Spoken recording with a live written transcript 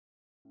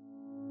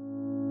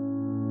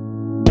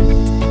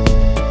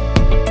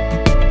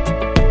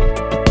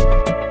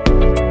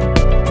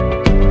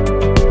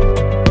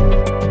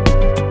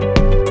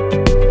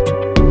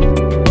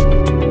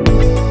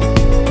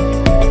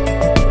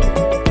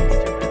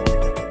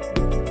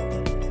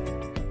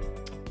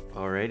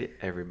right,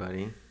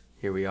 everybody.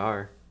 Here we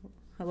are.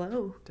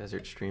 Hello.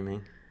 Desert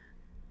Streaming.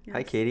 Yes.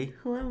 Hi, Katie.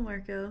 Hello,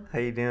 Marco. How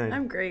you doing?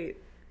 I'm great.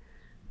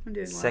 I'm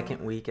doing Second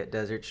well. week at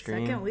Desert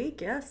Stream. Second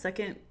week, yeah.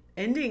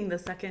 Ending the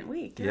second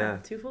week. Yeah.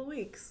 2 full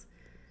weeks.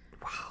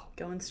 Wow.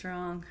 Going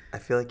strong. I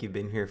feel like you've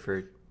been here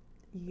for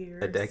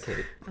Years. a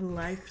decade. A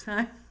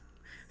lifetime.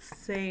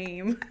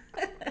 Same.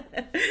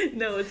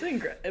 No, it's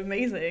been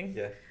amazing.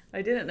 Yeah.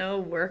 I didn't know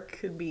work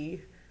could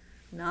be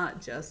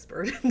not just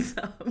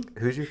burdensome.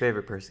 Who's your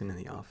favorite person in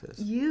the office?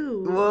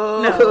 You.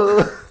 Whoa.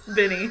 No.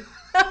 Benny.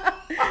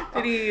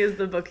 Benny is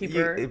the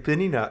bookkeeper.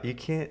 You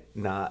can't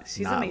not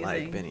She's not amazing.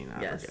 like Benny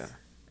Navarga. Yes.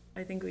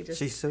 I think we just...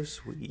 She's so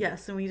sweet.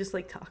 Yes, and we just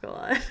talk a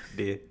lot.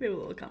 Do you? We have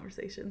little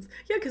conversations.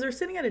 Yeah, because we're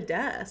sitting at a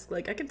desk.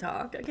 I can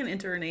talk. I can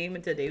enter a name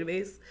into a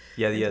database.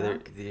 Yeah, the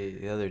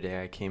and other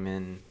day I came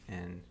in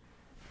and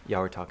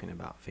y'all were talking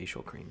about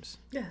facial creams.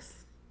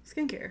 Yes,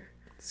 skincare.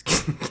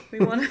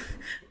 I want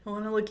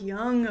to look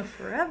young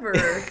forever.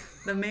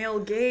 The male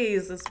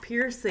gaze is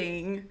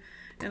piercing,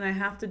 and I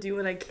have to do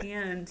what I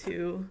can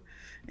to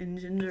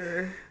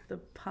engender the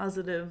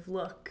positive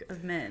look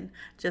of men.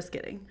 Just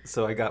kidding.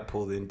 So I got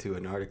pulled into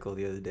an article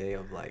the other day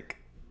of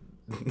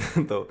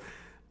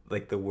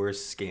the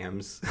worst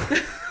scams.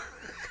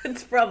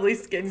 It's probably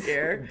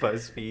skincare.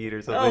 BuzzFeed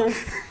or something.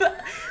 Oh,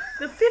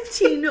 the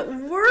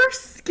 15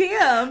 worst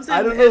scams.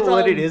 I don't know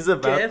what it is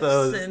about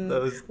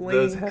those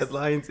links.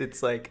 headlines.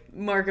 It's like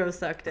Marco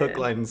sucked hook, in.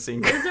 line, and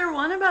sinker. Is there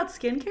one about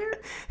skincare?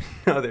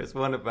 No, there's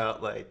one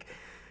about ladies.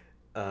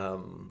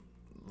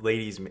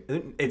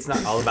 It's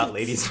not all about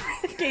ladies.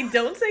 Okay,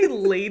 don't say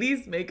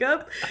ladies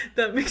makeup.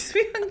 That makes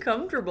me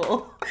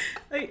uncomfortable.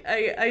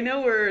 I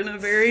know we're in a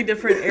very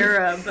different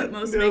era, but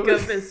most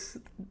makeup is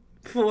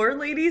for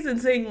ladies,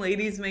 and saying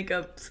ladies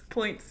makeup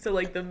points to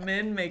the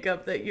men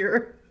makeup that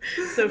you're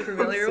so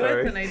familiar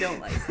with, and I don't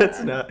like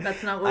that.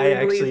 That's not what we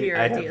believe here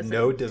at I have TSN.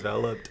 no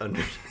developed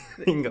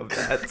understanding of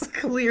that.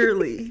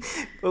 Clearly.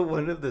 But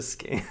one of the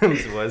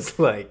scams was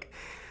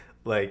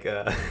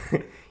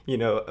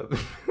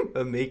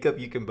a makeup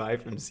you can buy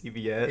from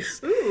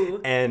CVS. Ooh.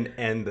 And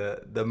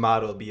the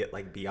model be it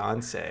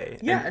Beyonce.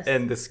 Yes.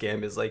 And the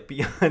scam is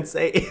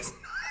Beyonce is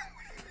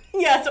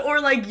Yes, or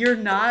you're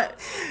not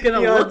gonna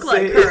look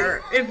like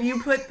her if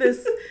you put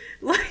this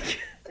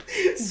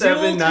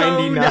jewel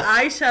toned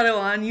eyeshadow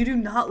on. You do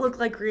not look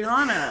like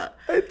Rihanna.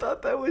 I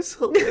thought that was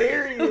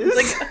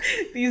hilarious.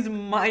 These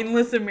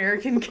mindless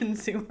American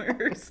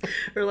consumers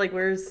are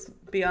where's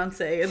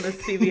Beyonce in the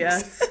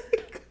CVS?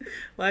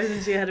 Why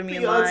isn't she ahead of me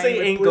in line? Beyonce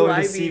ain't Blue going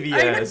to Ivy?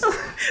 CVS. I know.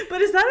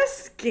 But is that a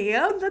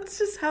scam? That's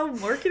just how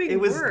marketing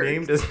works. It was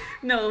named as...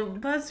 No,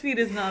 BuzzFeed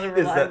is not a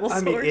reliable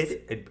source.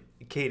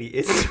 Katie,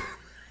 it's...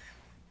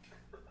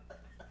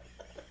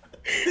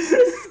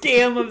 The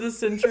scam of the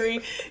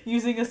century,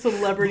 using a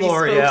celebrity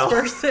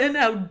spokesperson.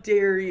 How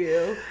dare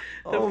you?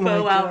 The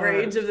faux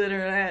outrage of the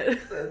internet.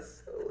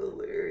 That's so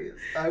hilarious.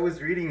 I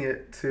was reading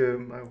it to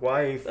my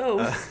wife.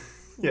 Oh.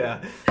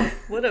 Yeah.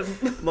 What a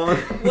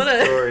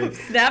story.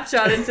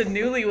 Snapshot into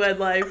newlywed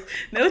life.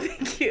 No,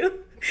 thank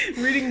you.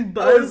 Reading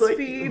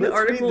BuzzFeed let's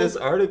articles. read this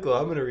article.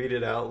 I'm gonna read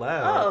it out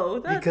loud. Oh,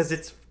 that's...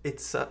 because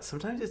it's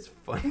sometimes it's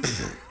funny.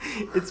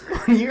 It's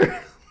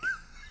funnier.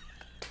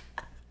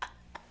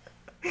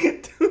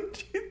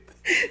 Don't you?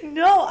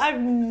 No, I've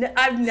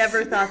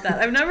never thought that.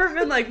 I've never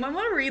been I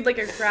want to read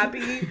a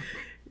crappy,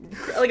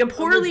 a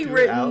poorly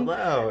written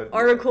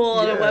article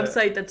on a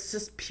website that's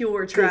just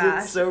pure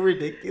trash. It's so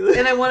ridiculous.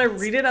 And I want to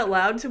read it out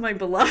loud to my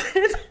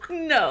beloved.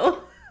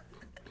 No.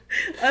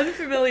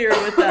 Unfamiliar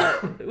with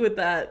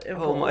that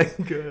impulse. Oh my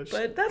gosh.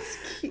 But that's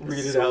cute.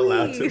 Read it out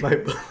loud to my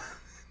beloved.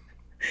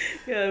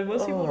 Yeah,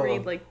 most people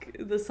read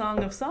the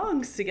Song of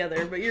Songs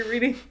together, but you're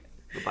reading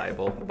the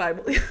Bible. The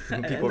Bible.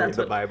 When people read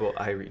the Bible,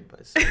 I read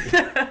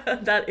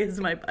BuzzFeed. That is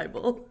my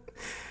Bible.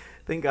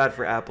 Thank God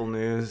for Apple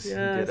News.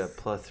 Yes. You get a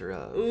plethora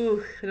of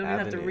Ooh, I don't even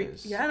have to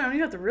read. Yeah, I don't even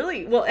have to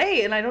really. Well,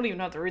 and I don't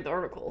even have to read the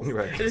article.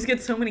 Right. I just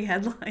get so many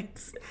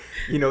headlines.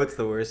 You know what's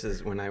the worst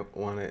is when I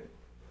want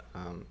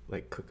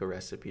to cook a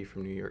recipe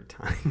from New York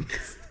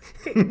Times.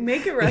 Okay,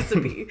 make a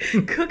recipe.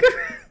 Cook a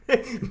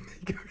recipe.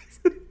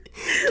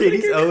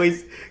 Katie's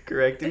always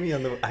correcting me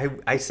on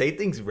I say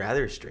things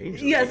rather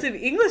strangely. Yes, and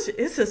English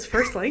is his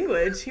first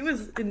language. He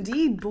was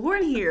indeed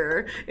born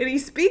here, and he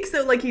speaks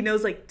so he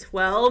knows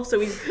 12. So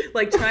he's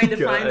trying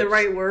to find the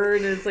right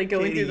word, and it's going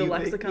Katie, through the you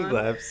lexicon. Make me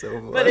laugh so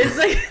much. But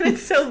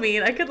it's so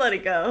mean. I could let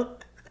it go.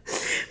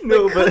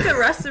 No, but cook a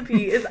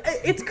recipe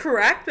it's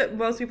correct, but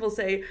most people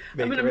say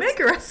I'm gonna make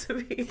a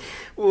recipe.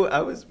 Well,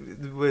 I was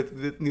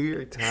with New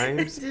York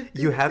Times.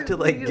 You have to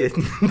get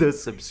the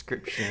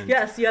subscription.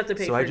 Yes, you have to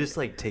pay. So I just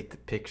take the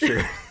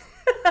picture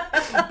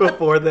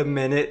before the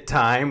minute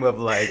time of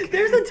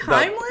There's a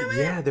time limit.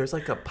 Yeah, there's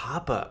a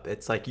pop up.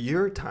 It's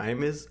your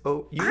time is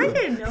I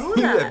didn't know that.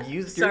 You have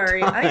used your time.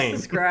 Sorry, I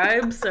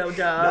subscribe. So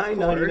duh.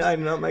 $9.99,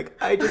 and I'm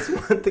I just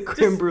want the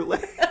creme brulee.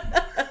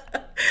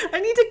 I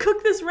need to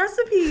cook this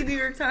recipe, New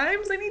York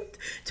Times. I need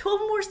 12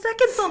 more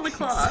seconds on the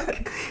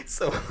clock.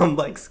 So I'm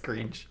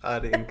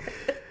screenshotting.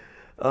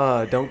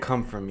 Don't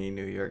come for me,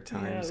 New York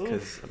Times,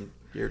 because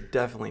You're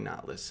definitely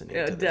not listening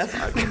Yeah, to this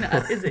definitely podcast.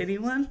 not. Is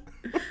anyone?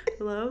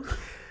 Hello?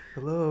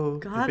 Hello.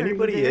 God, if are you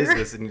anybody is there?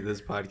 listening to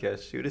this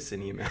podcast, shoot us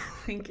an email.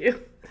 Thank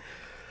you.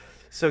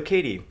 So,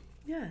 Katie,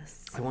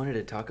 Yes. I wanted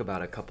to talk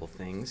about a couple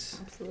things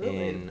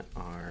Absolutely. in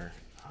our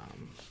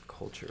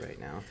culture right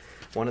now.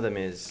 One of them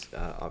is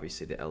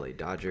obviously the LA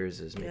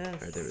Dodgers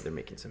Yes. they're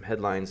making some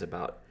headlines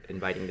about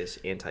inviting this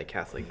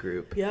anti-Catholic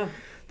group, Yeah.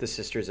 the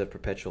Sisters of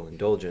Perpetual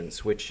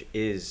Indulgence, which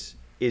is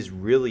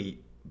really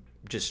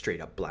just straight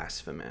up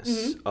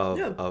blasphemous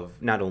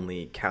of not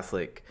only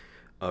Catholic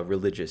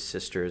religious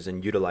sisters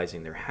and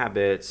utilizing their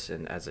habits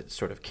and as a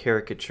sort of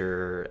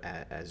caricature,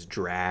 as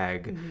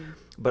drag,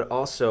 but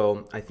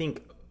also I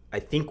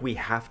think we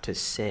have to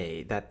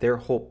say that their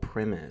whole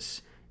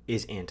premise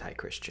is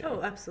anti-Christian.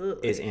 Oh,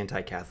 absolutely. Is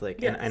anti-Catholic.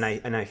 Yes. And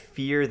I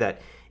fear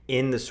that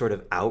in the sort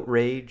of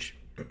outrage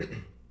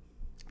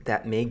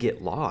that may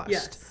get lost.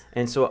 Yes.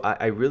 And so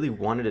I really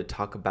wanted to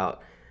talk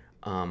about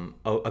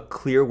a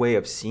clear way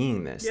of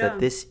seeing this, Yeah. that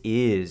this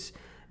is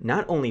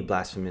not only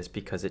blasphemous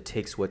because it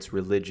takes what's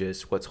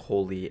religious, what's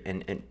holy,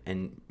 and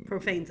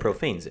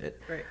Profanes it.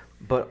 it, Right.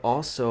 but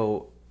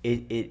also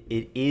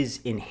it is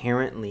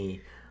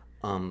inherently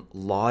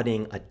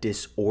lauding a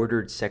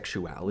disordered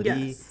sexuality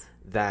Yes.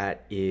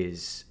 that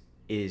is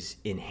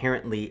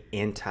inherently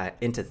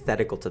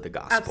antithetical to the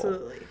gospel.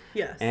 Absolutely.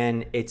 Yes.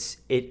 And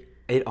it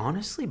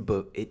honestly,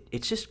 but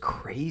it's just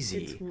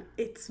crazy.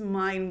 It's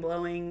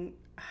mind-blowing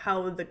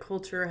how the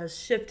culture has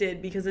shifted,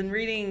 because in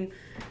reading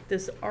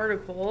this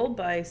article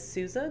by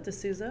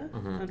D'Souza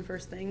on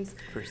First Things,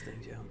 First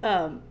things,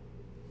 yeah.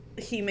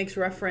 he makes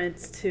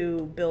reference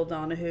to Bill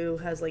Donahue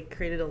has like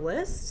created a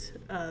list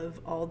of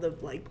all the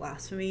like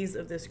blasphemies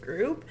of this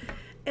group.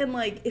 And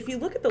like if you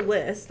look at the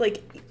list,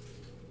 like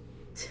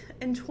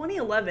in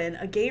 2011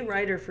 a gay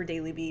writer for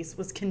Daily Beast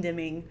was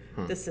condemning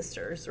the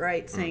sisters,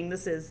 right? Saying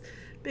this is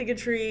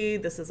bigotry,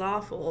 this is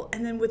awful.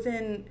 And then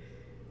within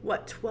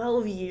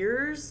 12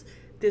 years,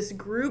 this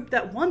group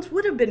that once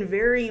would have been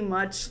very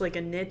much like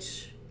a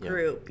niche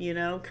group, you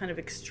know, kind of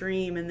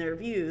extreme in their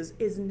views,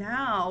 is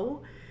now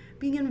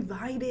being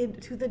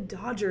invited to the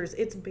Dodgers.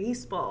 It's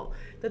baseball.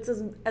 That's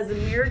as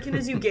American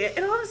as you get,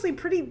 and honestly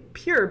pretty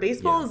pure.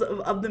 Baseball is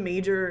of the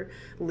major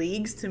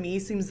leagues, to me,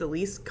 seems the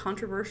least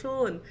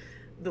controversial and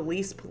the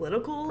least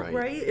political,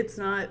 right? It's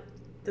not,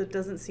 that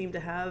doesn't seem to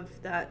have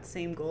that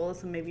same goal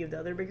as some maybe of the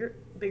other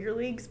bigger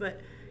leagues, but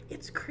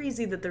it's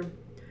crazy that they're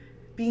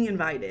being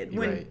invited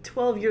when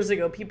 12 years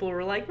ago people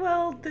were like,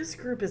 well, this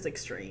group is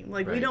extreme,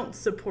 like we don't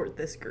support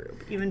this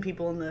group, even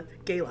people in the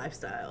gay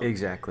lifestyle.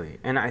 Exactly.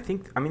 And I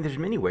mean there's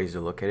many ways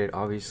to look at it.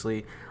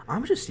 Obviously,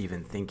 I'm just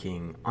even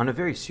thinking on a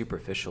very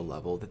superficial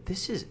level that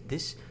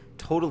this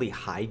totally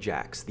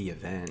hijacks the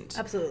event.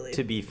 Absolutely.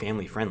 To be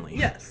family friendly.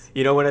 Yes.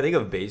 You know, when I think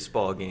of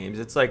baseball games,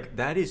 it's like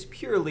that is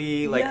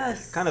purely like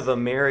kind of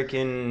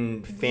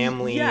American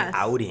family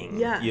outing.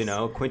 Yes. You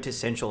know,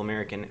 quintessential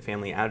American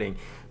family outing.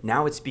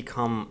 Now it's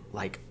become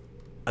like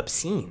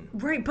obscene.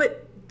 Right,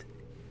 but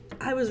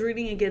I was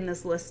reading again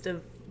this list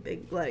of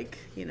big, like,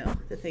 you know,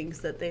 the things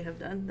that they have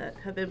done that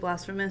have been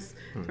blasphemous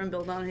from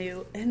Bill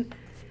Donahue, and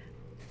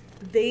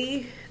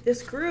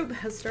this group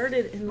has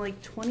started in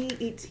like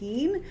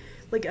 2018,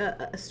 like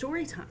a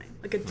story time,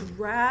 like a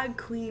drag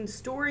queen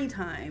story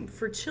time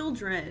for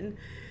children.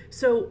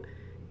 So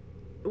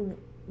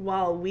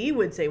while we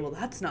would say, well,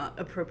 that's not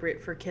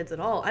appropriate for kids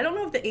at all, I don't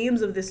know if the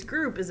aims of this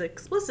group is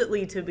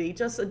explicitly to be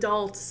just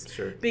adults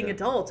being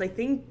adults. I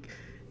think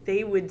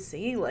they would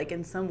say, like,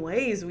 in some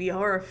ways, we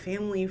are a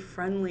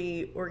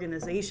family-friendly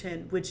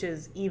organization, which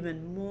is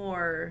even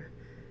more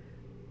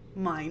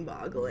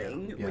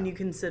mind-boggling when you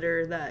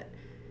consider that.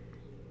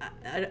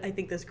 I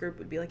think this group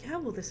would be like, yeah,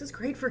 well, this is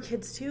great for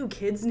kids too.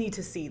 Kids need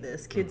to see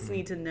this. Kids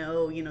need to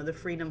know, you know, the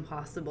freedom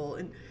possible,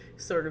 and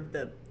sort of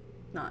the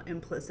not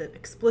implicit,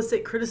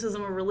 explicit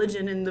criticism of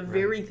religion and the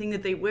very thing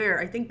that they wear.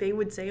 I think they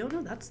would say, oh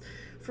no, that's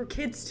for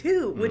kids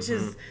too, which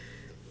is,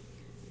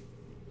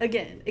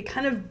 again, it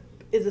kind of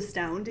is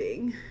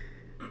astounding.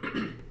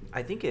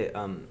 I think it.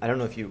 I don't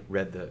know if you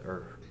read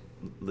or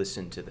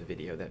listened to the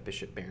video that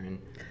Bishop Barron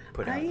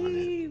put out on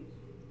it.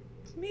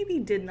 Maybe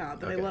did not,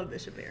 but I love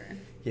Bishop Barron.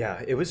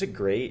 Yeah, it was a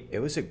great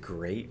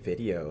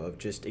video of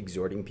just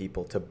exhorting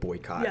people to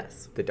boycott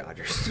the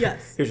Dodgers.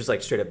 Yes. He was just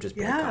like straight up just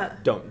boycott.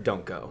 Yeah.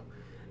 Don't go.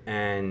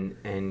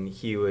 And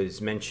he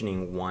was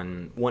mentioning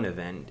one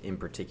event in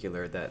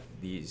particular that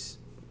these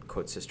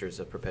quote Sisters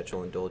of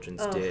Perpetual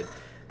Indulgence did.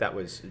 That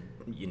was,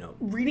 you know,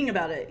 reading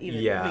about it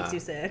even makes you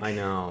sick. I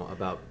know,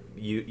 about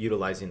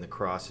utilizing the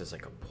cross as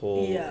like a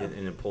pole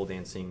in a pole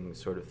dancing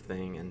sort of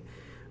thing,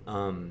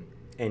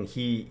 and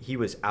he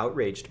was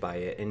outraged by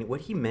it. And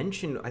what he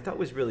mentioned I thought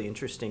was really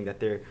interesting, that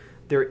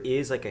there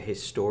is like a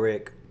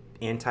historic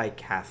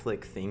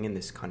anti-Catholic thing in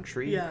this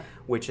country,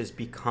 which has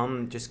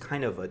become just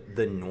kind of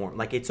the norm.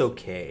 Like it's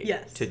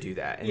okay to do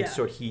that. And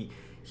so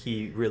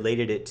he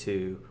related it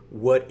to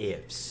what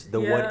ifs,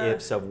 what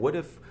ifs of what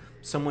if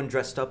someone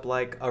dressed up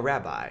like a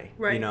rabbi,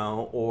 you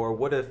know, or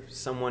what if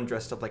someone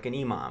dressed up like an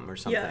imam or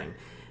something.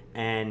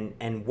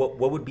 and what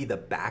would be the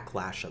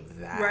backlash of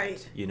that,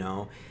 right? You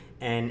know,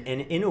 and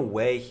in a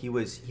way he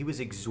was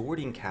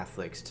exhorting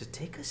Catholics to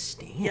take a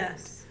stand.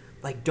 Yes.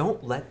 Like,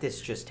 don't let this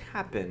just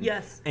happen.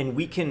 Yes. And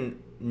we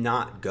can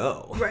not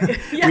go. Right.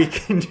 Yeah. We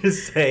can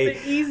just say...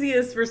 The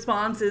easiest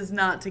response is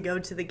not to go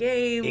to the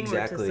game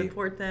exactly. or to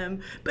support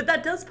them. But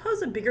that does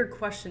pose a bigger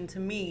question to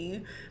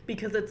me,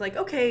 because it's like,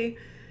 okay,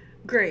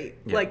 great.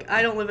 Yeah. Like,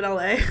 I don't live in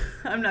LA.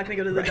 I'm not going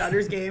to go to the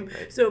Dodgers game.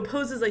 Right. So it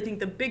poses, I think,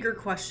 the bigger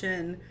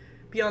question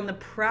beyond the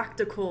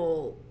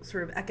practical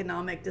sort of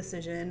economic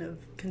decision of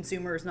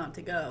consumers not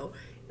to go.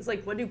 Is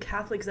like, what do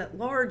Catholics at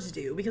large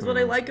do? Because what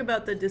I like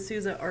about the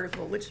D'Souza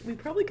article, which we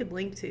probably could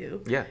link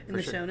to in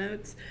the show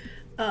notes.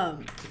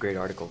 It's a great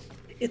article.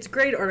 It's a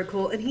great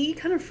article, and he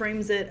kind of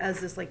frames it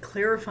as this like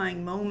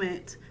clarifying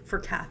moment for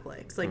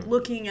Catholics, like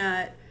looking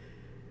at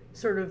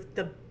sort of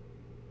the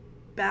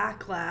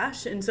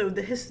backlash. And so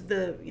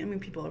I mean,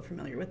 people are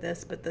familiar with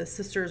this, but the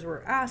sisters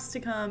were asked to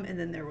come, and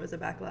then there was a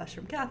backlash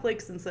from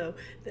Catholics, and so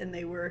then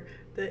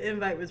the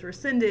invite was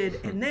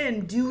rescinded, and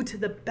then due to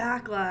the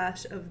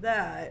backlash of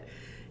that,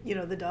 you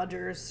know, the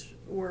Dodgers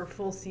were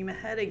full steam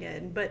ahead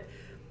again. But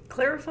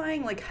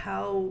clarifying, like,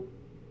 how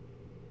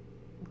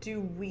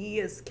do we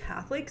as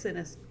Catholics and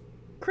as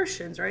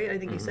Christians, right? I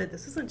think you said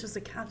this isn't just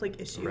a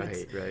Catholic issue.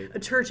 It's a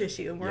church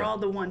issue, and we're all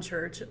the one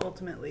church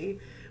ultimately.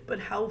 But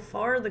how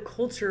far the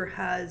culture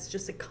has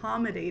just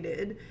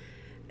accommodated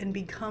and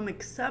become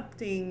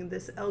accepting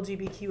this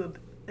LGBTQ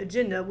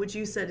agenda, which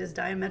you said is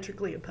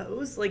diametrically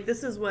opposed. Like,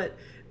 this is what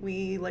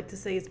we like to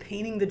say is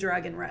painting the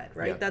dragon red,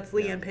 right? Yeah. That's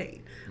Leanne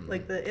Payne.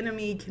 Like, the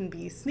enemy can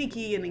be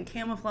sneaky and in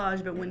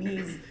camouflage, but when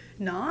he's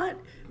not,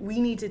 we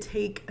need to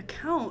take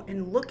account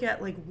and look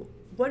at, like,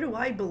 what do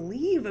I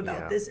believe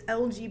about this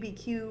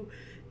LGBTQ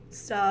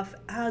stuff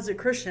as a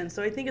Christian?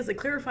 So I think it's a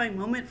clarifying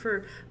moment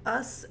for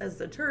us as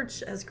the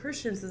church, as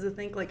Christians, is to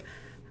think, like,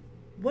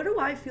 what do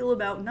I feel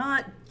about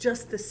not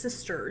just the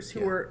sisters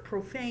who are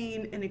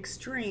profane and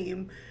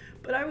extreme,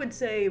 but I would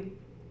say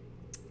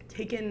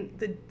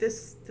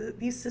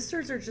these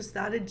sisters are just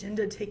that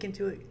agenda taken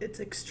to its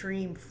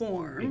extreme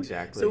form.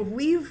 Exactly. So if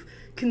we've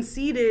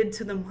conceded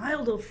to the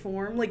milder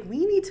form, like,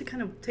 we need to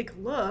kind of take a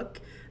look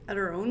at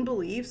our own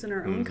beliefs and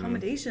our own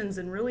accommodations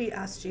and really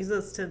ask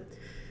Jesus to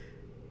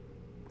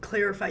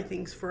clarify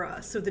things for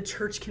us so the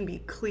church can be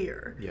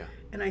clear. Yeah.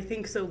 And I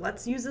think so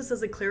let's use this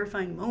as a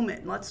clarifying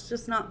moment. Let's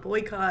just not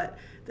boycott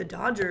the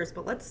Dodgers,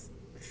 but let's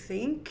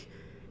think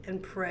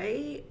and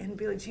pray and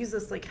be like,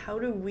 Jesus, like, how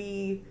do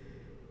we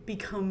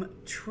become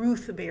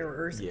truth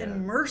bearers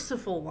and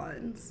merciful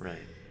ones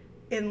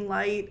in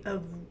light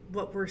of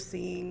what we're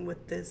seeing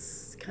with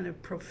this kind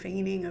of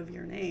profaning of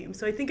your name?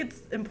 So I think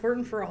it's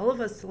important for all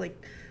of us to,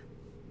 like,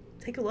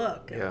 take a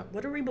look at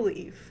what do we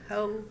believe?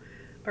 How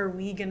are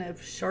we going to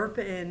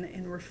sharpen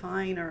and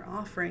refine our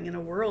offering in a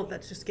world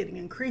that's just getting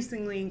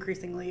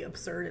increasingly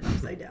absurd and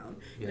upside down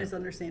in its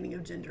understanding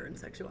of gender and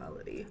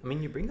sexuality? I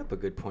mean, you bring up a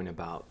good point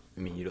about,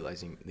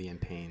 utilizing Leanne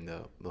Payne,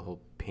 the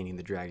whole painting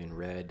the dragon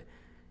red.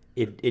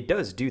 It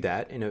does do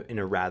that in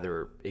a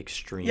rather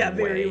extreme way.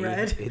 Very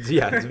red.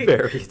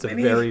 It's a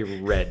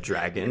very red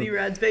dragon. Many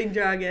reds, big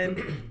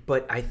dragon.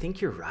 But I think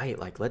you're right.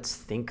 Like, let's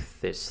think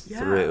this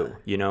through,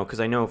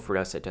 because I know for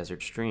us at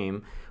Desert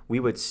Stream,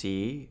 we would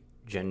see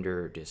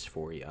gender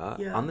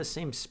dysphoria on the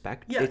same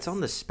spectrum. It's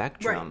on the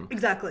spectrum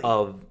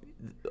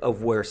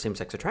of where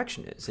same-sex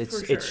attraction is.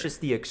 It's just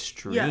the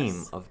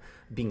extreme of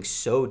being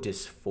so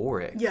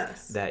dysphoric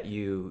that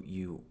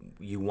you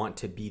want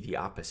to be the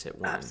opposite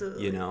one.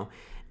 Absolutely.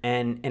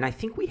 And I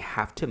think we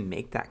have to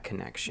make that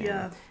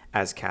connection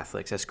as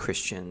Catholics, as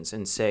Christians,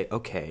 and say,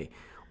 okay,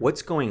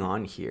 what's going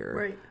on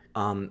here?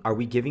 Right. Are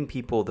we giving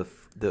people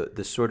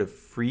the sort of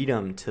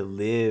freedom to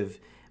live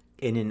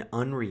in an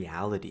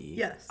unreality?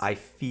 Yes. I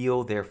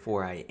feel,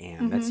 therefore I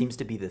am. That seems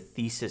to be the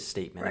thesis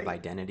statement of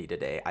identity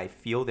today. I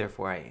feel,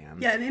 therefore I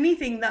am. Yeah, and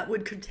anything that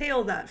would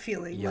curtail that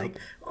feeling, like,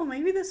 oh,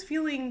 maybe this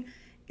feeling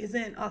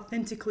isn't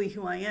authentically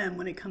who I am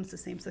when it comes to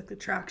same-sex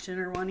attraction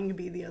or wanting to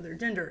be the other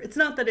gender. It's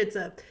not that it's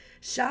a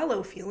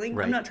shallow feeling.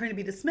 I'm not trying to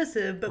be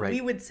dismissive, but we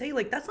would say,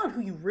 like, that's not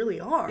who you really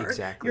are.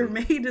 Exactly. You're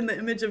made in the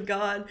image of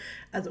God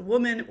as a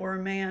woman or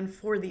a man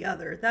for the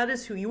other. That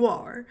is who you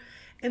are.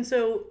 And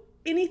so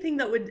anything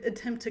that would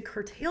attempt to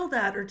curtail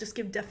that or just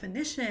give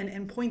definition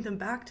and point them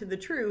back to the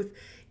truth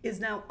is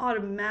now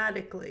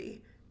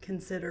automatically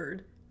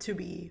considered to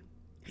be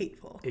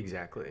hateful.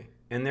 Exactly.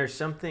 And there's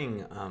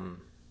something,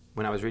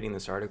 when I was reading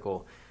this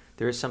article,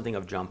 there is something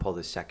of John Paul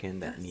II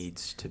that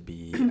needs to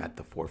be at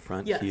the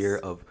forefront here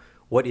of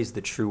what is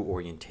the true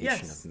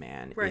orientation of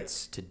man.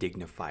 It's to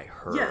dignify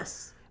her.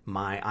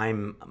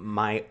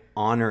 My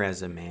honor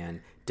as a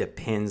man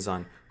depends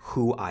on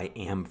who I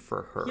am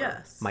for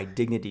her. My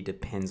dignity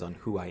depends on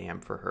who I am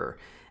for her.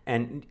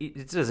 And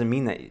it doesn't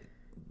mean that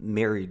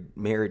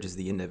marriage is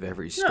the end of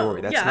every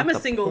story. That's not I'm a the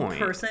single point.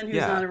 person who's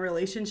not in a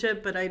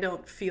relationship, but I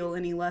don't feel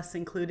any less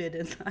included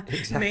in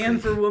that man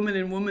for woman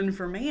and woman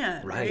for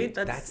man. Right.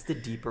 That's the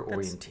deeper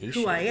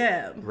orientation. Who I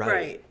am.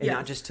 Right. And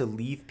not just to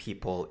leave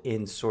people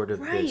in sort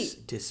of this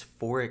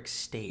dysphoric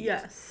state.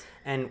 Yes.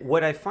 And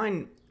what I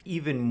find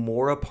even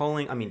more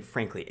appalling, I mean,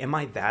 frankly, am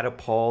I that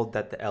appalled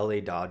that the LA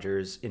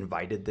Dodgers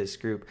invited this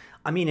group?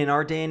 I mean, in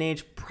our day and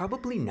age,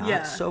 probably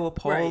not so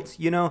appalled, right.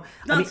 you know?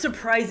 Not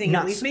surprising,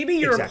 at least. Maybe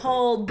you're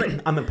appalled,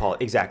 but... I'm appalled,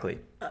 exactly.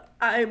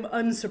 I'm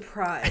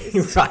unsurprised.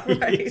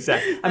 right,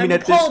 exactly. I mean,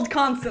 I'm appalled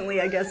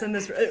constantly, I guess, in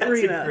this arena.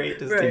 That's a great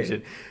distinction.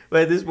 Right.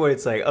 But at this point,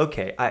 it's like,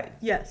 okay,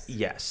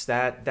 yes,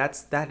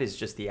 that is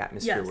just the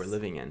atmosphere we're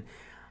living in.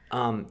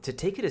 To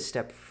take it a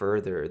step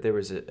further, there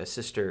was a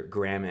sister,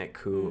 Gramick,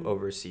 who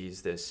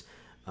oversees this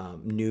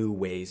New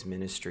Ways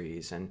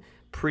Ministries, and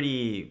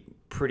pretty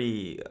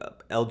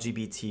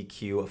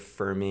LGBTQ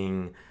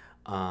affirming,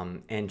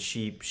 and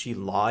she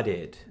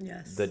lauded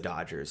the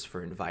Dodgers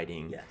for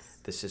inviting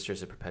the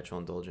Sisters of Perpetual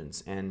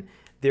Indulgence. And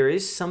there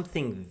is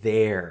something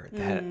there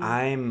that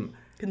I'm...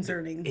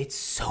 concerning. It's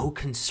so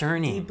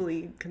concerning.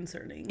 Deeply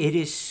concerning. It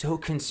is so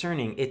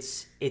concerning.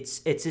 It's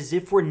as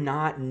if we're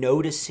not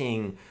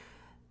noticing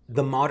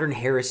the modern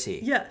heresy.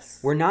 Yes.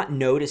 We're not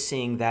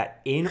noticing that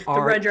in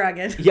our... The Red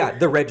Dragon. Yeah,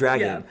 the Red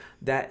Dragon.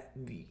 That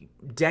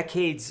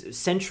decades,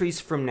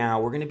 centuries from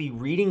now, we're going to be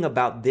reading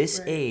about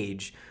this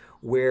age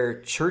where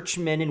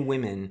churchmen and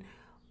women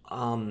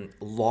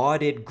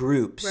lauded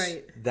groups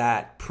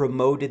that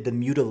promoted the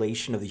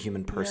mutilation of the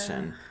human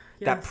person.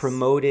 That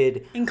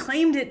promoted... and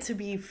claimed it to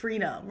be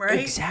freedom, right?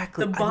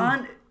 Exactly. The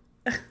bond...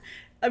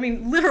 I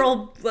mean,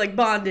 literal, like,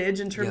 bondage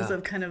in terms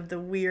of kind of the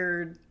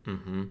weird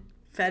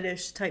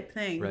fetish type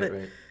thing. But,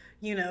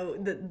 you know,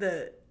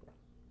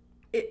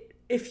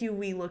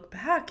 we look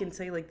back and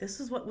say, like, this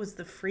is what was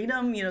the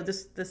freedom, you know,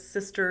 the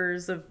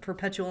Sisters of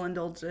Perpetual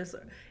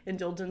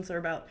Indulgence are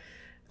about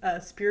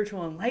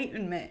spiritual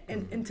enlightenment.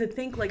 And to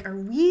think, like, are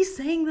we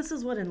saying this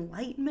is what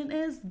enlightenment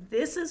is?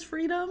 This is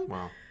freedom?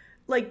 Wow.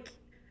 Like...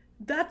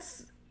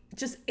 that's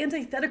just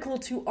antithetical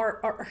to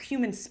our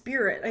human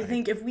spirit. I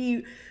think if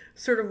we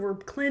sort of were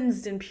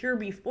cleansed and pure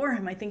before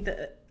him, I think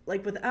that,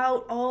 like,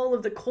 without all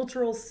of the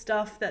cultural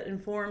stuff that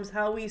informs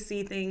how we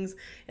see things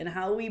and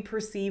how we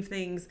perceive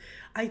things,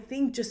 I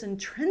think just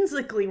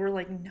intrinsically we're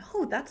like,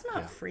 no, that's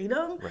not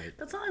freedom. Right.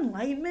 That's not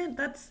enlightenment.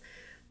 That's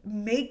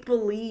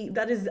make-believe.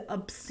 That is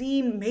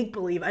obscene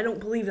make-believe. I don't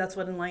believe that's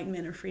what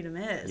enlightenment or freedom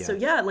is. So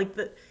like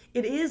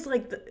it is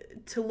like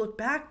to look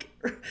back.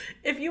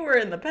 If you were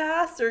in the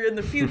past or in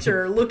the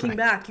future, looking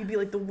back, you'd be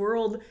like, the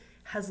world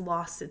has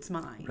lost its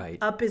mind. Right.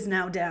 Up is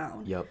now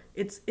down. Yep.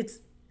 It's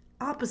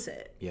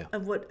opposite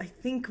of what I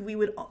think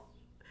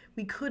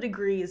we could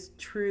agree is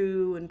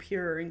true and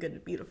pure and good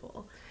and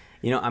beautiful.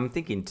 You know, I'm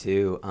thinking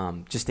too,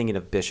 just thinking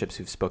of bishops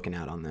who've spoken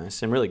out on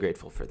this. I'm really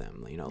grateful for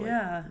them. You know,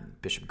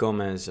 like Bishop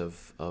Gomez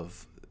of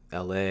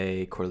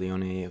LA,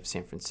 Corleone of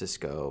San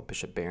Francisco,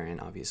 Bishop Barron,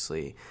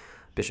 obviously,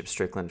 Bishop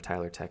Strickland of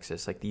Tyler,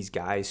 Texas. Like these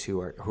guys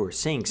who are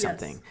saying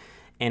something. Yes.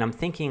 And I'm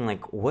thinking,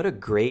 like, what a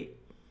great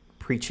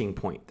preaching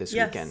point this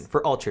weekend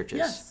for all churches.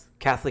 Yes.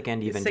 Catholic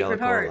and evangelical.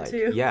 Sacred Heart,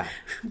 too. Yeah,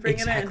 Bring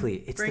exactly.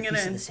 It in. It's Bring the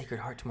Feast of the Sacred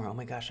Heart tomorrow. Oh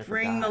my gosh, I forgot.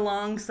 Bring the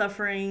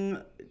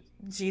long-suffering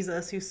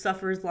Jesus who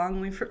suffers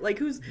longly for, like,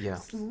 who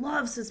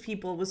loves his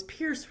people, was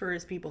pierced for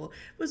his people,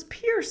 was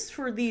pierced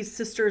for these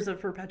Sisters of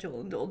Perpetual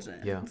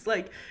Indulgence. Yeah. It's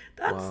like,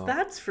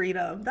 that's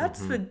freedom.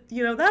 That's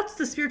that's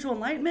the spiritual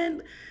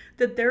enlightenment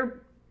that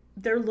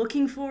they're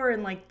looking for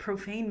in, like,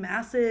 profane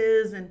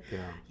masses and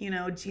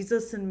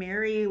Jesus and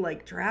Mary,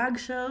 like, drag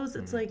shows.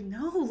 It's like,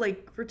 no,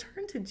 like,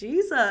 return to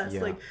Jesus.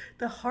 Like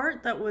the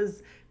heart that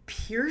was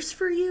pierced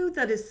for you,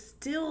 that is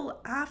still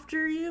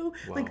after you.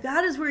 Like,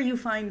 that is where you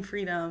find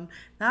freedom.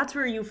 That's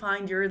where you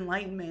find your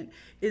enlightenment,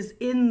 is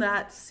in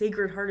that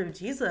Sacred Heart of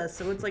Jesus.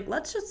 So it's like,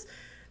 let's just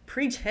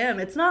preach him.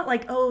 It's not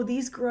like, oh,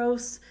 these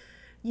gross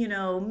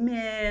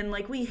men,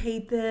 like, we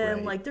hate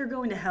them, like, they're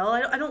going to hell.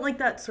 I don't like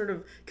that sort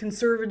of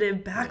conservative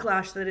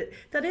backlash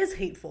that is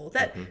hateful,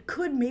 that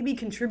could maybe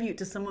contribute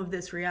to some of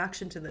this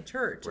reaction to the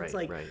church. It's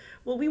like,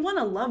 well, we want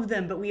to love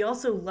them, but we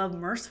also love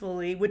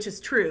mercifully, which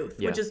is truth,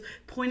 which is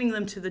pointing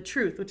them to the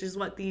truth, which is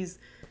what these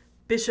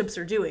bishops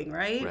are doing,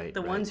 right?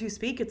 The ones who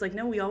speak, it's like,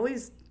 no,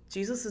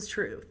 Jesus is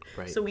truth.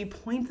 So we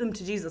point them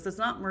to Jesus. It's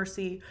not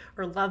mercy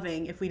or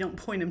loving if we don't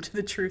point them to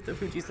the truth of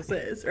who Jesus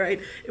is, right?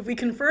 If we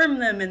confirm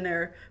them in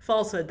their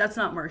falsehood, that's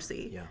not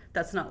mercy. Yeah.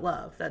 That's not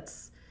love.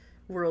 That's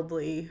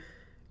worldly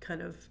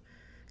kind of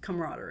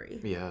camaraderie.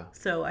 Yeah.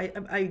 So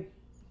I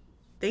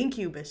thank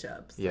you,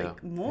 bishops. Yeah.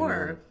 Like,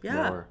 more.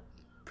 More.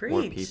 Preach.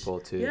 More people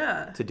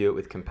to do it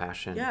with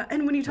compassion. Yeah,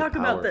 and when you talk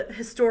about the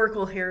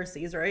historical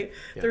heresies, right?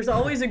 Yeah. There's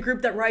always a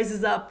group that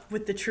rises up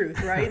with the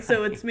truth, right?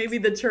 So it's maybe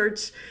the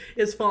church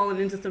is fallen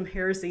into some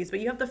heresies, but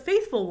you have the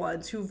faithful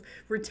ones who've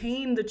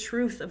retained the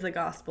truth of the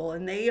gospel,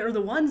 and they are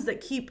the ones that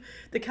keep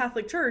the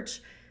Catholic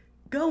Church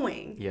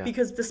going. Yeah.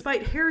 Because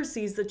despite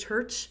heresies, the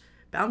church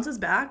bounces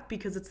back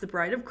because it's the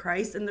bride of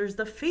Christ, and there's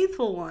the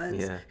faithful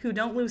ones who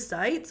don't lose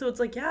sight. So it's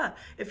like,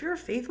 if you're a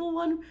faithful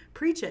one,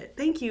 preach it.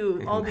 Thank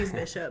you, all these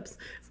bishops.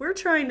 If we're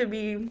trying to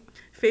be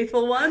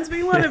faithful ones,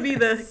 we want to be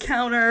the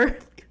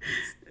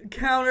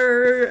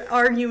counter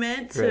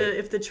argument to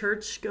if the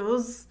church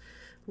goes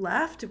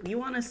left, we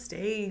want to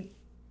stay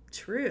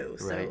true.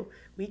 So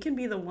we can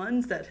be the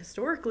ones that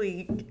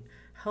historically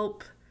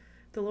help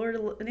the Lord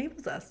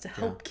enables us to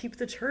help keep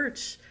the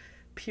church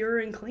pure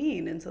and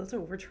clean. And so that's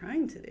what we're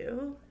trying to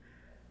do.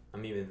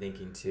 I'm even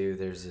thinking too,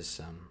 there's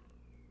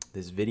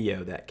this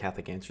video that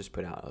Catholic Answers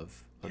put out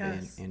of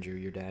Andrew,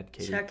 your dad,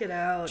 Katie. Check it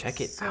out.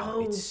 Check it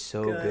out. It's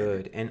so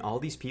good. And all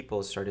these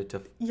people started to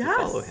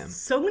follow him.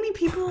 So many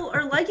people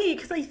are liking it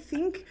because I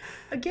think,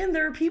 again,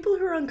 there are people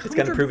who are uncomfortable. It's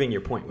kind of proving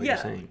your point, what you're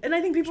saying. And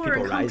I think people are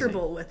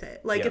uncomfortable with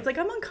it. Like, it's like,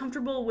 I'm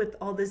uncomfortable with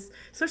all this,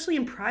 especially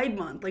in Pride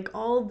Month, like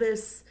all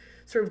this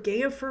sort of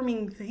gay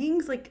affirming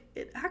things. Like,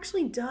 it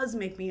actually does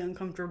make me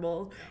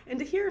uncomfortable. And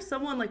to hear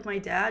someone like my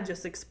dad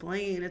just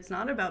explain, it's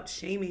not about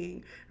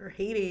shaming or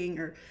hating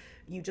or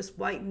you just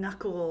white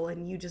knuckle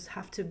and you just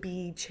have to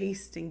be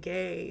chaste and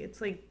gay.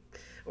 It's like,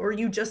 or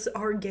you just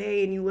are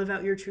gay and you live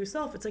out your true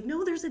self. It's like,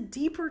 no, there's a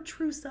deeper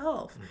true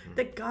self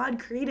that God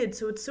created.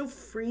 So it's so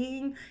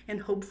freeing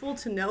and hopeful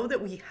to know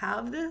that we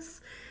have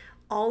this,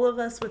 all of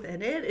us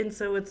within it. And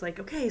so it's like,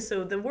 okay,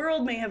 so the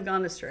world may have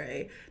gone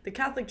astray. The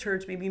Catholic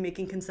Church may be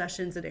making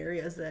concessions in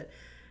areas that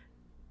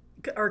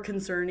are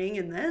concerning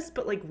in this,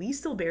 but like we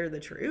still bear the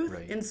truth.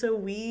 Right. And so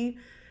we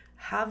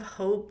have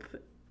hope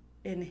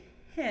in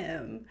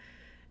him.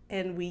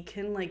 And we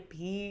can like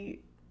be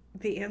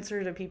the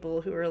answer to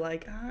people who are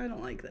like, I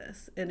don't like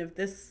this. And if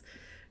this,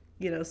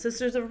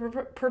 Sisters of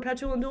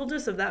Perpetual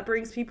Indulgence, if that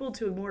brings people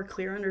to a more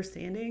clear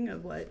understanding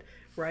of what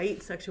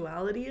right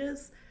sexuality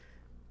is,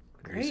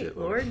 great, use it,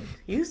 Lord.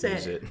 Use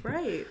it.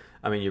 Right.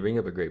 I mean, you bring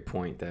up a great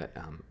point that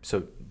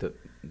so the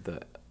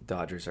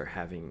Dodgers are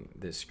having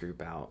this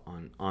group out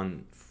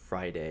on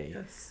Friday,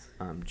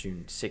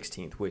 June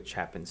 16th, which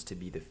happens to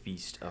be the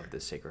feast of the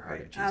Sacred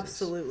Heart of Jesus.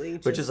 Absolutely.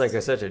 Which is like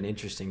such an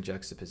interesting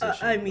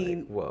juxtaposition. I mean,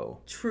 like, whoa.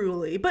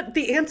 Truly. But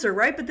the answer,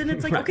 right? But then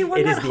it's like, okay, well,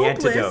 I'm not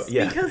hopeless.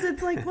 Because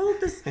it's like, well,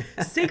 this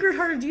Sacred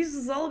Heart of Jesus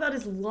is all about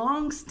his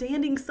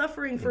long-standing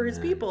suffering for his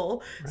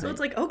people. Right. So it's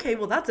like, okay,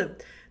 well, that's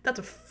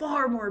a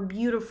far more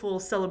beautiful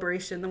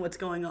celebration than what's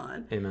going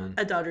on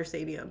at Dodger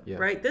Stadium,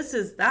 right?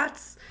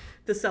 That's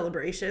the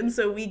celebration.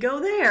 So we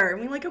go there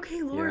and we're like,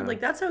 okay, Lord, like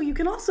that's how you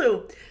can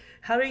also,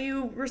 how do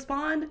you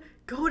respond?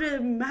 Go to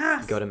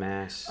mass. Go to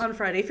mass on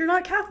Friday. If you're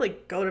not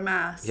Catholic, go to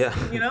mass. Yeah.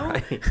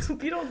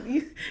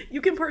 Right.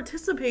 You can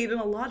participate in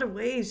a lot of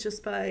ways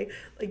just by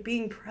like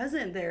being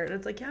present there. And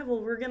it's like, yeah, well,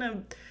 we're going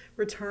to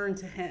return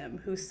to him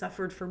who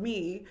suffered for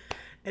me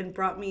and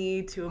brought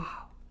me to a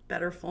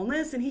better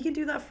fullness, and he can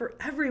do that for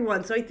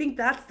everyone. So I think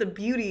that's the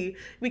beauty.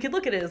 We could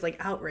look at it as like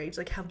outrage,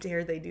 like how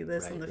dare they do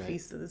this on the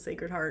Feast of the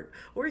Sacred Heart,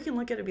 or you can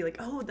look at it and be like,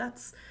 oh,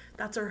 that's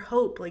our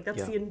hope, like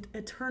that's the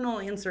eternal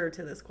answer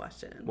to this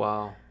question.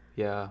 Wow.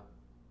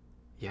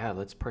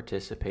 Let's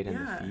participate in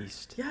the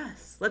feast.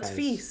 Yes, let's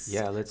feast.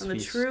 Let's on the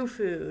true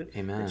food.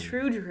 Amen. The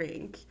true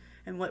drink,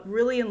 and what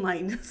really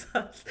enlightens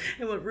us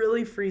and what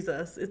really frees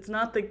us. It's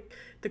not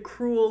the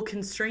cruel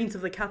constraints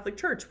of the Catholic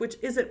Church, which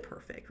isn't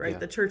perfect, right?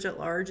 The church at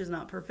large is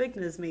not perfect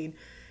and has made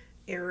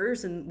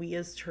errors, and we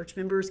as church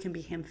members can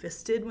be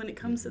ham-fisted when it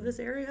comes to this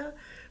area.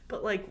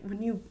 But like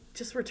when you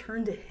just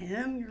return to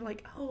him, you're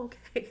like, oh,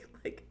 okay,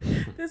 like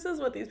this is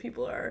what these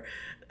people are,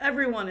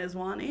 everyone is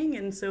wanting.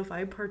 And so if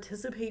I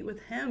participate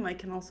with him, I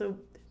can also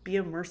be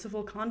a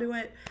merciful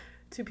conduit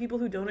to people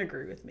who don't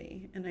agree with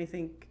me. And I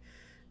think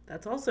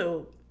that's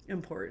also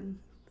important,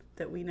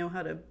 that we know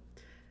how to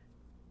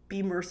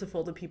be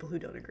merciful to people who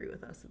don't agree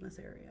with us in this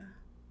area.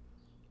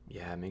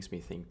 Yeah, it makes me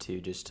think too,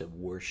 just to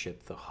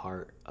worship the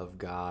heart of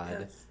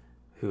God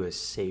who has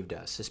saved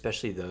us,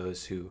 especially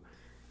those who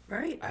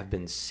have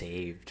been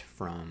saved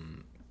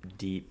from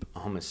deep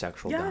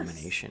homosexual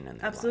domination in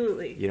their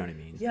life. You know what I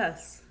mean?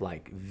 Yes.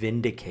 Like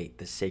vindicate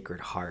the Sacred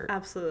Heart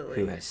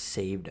who has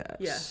saved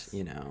us,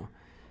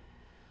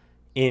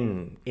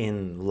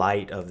 in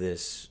light of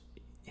this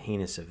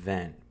heinous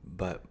event.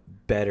 But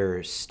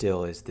better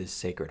still is this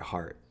Sacred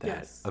Heart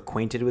that,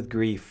 acquainted with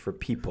grief for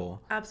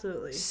people,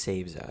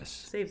 saves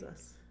us.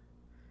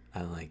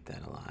 I like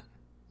that a lot.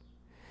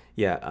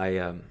 Yeah,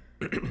 I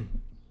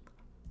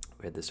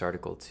read this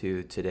article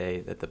too today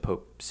that the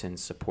Pope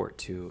sends support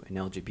to an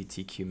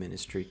LGBTQ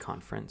ministry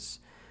conference.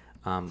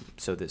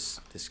 So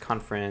this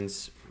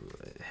conference,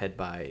 head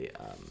by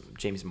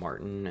James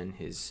Martin and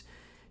his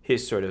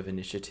sort of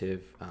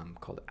initiative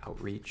called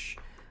Outreach.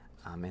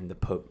 And the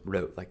Pope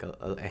wrote like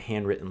a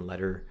handwritten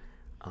letter,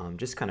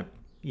 just kind of,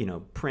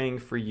 praying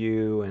for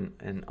you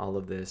and all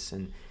of this.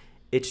 And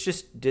it's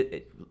just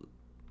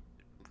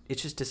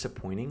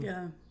disappointing.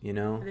 Yeah. It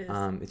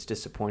is. It's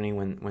disappointing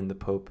when the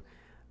Pope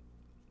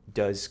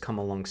does come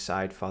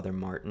alongside Father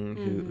Martin,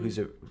 who's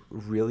a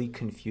really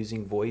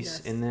confusing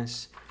voice in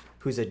this,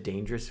 who's a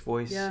dangerous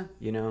voice,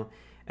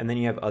 and then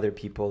you have other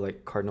people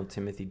like Cardinal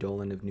Timothy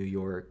Dolan of New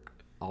York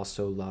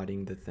also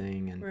lauding the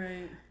thing.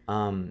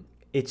 And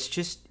it's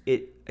just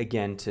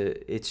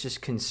it's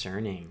just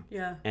concerning.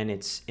 Yeah. And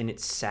it's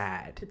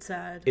sad. It's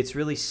sad. It's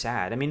really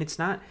sad. I mean, it's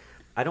not,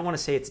 I don't want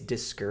to say it's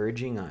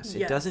discouraging us.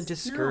 It doesn't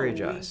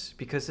discourage us,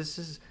 because this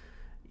is,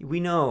 we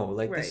know,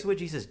 like, this is what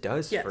Jesus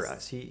does for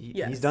us.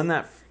 He's done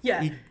that.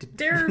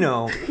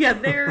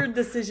 Their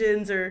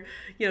decisions, or,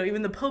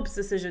 even the Pope's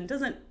decision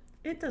doesn't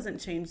it doesn't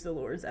change the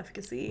Lord's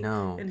efficacy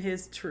No. and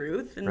his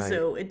truth. And Right.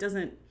 so it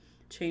doesn't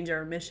change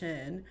our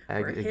mission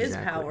or his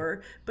Exactly.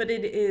 power, but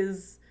it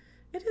is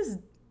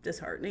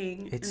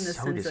disheartening It's in the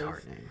so sense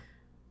disheartening.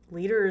 of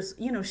leaders,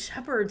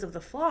 shepherds of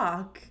the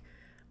flock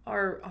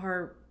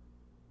are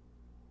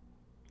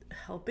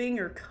helping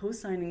or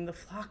co-signing the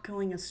flock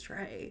going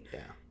astray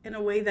in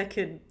a way that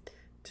could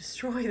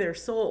destroy their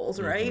souls,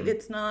 right?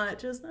 It's not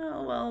just,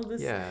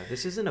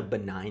 this isn't a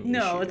benign issue.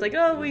 No, it's like,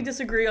 we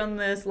disagree on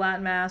this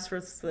Latin Mass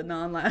versus the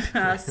non-Latin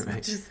Mass,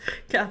 which is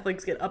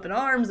Catholics get up in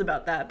arms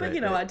about that. But,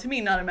 to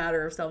me, not a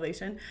matter of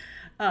salvation.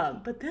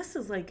 But this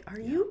is like, are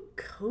you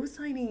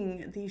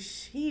co-signing these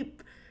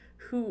sheep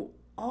who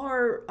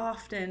are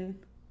often,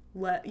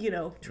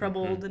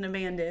 troubled and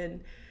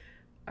abandoned?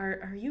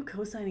 Are you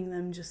co-signing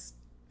them just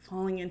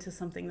falling into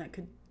something that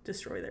could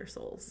destroy their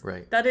souls?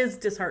 Right. That is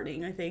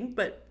disheartening, I think,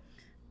 but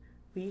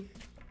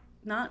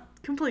not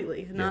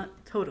completely, not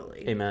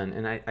totally. Amen.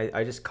 And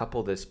I just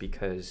couple this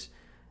because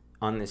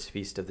on this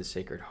Feast of the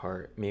Sacred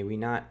Heart, may we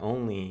not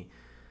only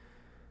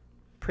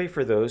pray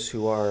for those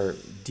who are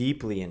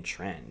deeply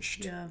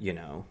entrenched,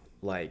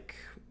 like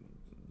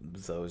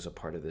those a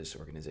part of this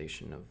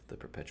organization of the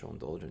Perpetual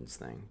Indulgence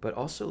thing, but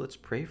also let's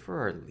pray for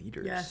our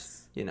leaders.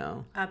 Yes.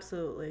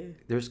 Absolutely.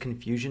 There's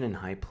confusion in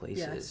high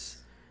places. Yes.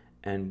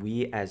 And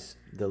we as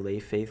the lay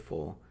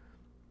faithful,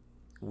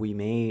 we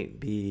may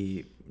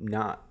be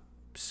not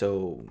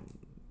so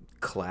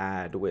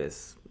clad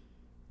with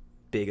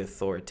big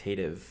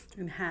authoritative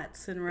and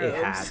hats and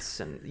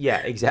robes.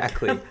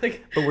 Exactly.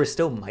 Like but we're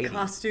still mighty.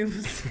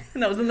 Costumes.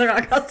 No, they're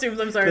not costumes.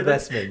 I'm sorry. The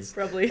vestments.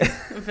 Probably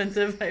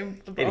offensive. I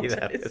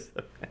apologize.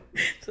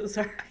 So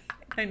sorry.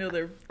 I know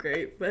they're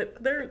great,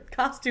 but they're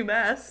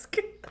costume-esque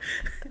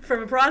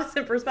from a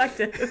Protestant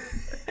perspective.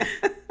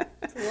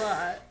 It's a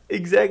lot.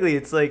 Exactly.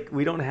 It's like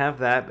we don't have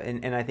that,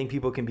 and I think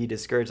people can be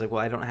discouraged, like, well,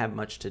 I don't have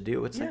much to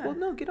do. It's like, well,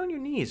 no, get on your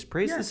knees.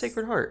 Praise the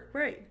Sacred Heart.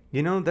 Right.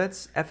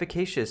 That's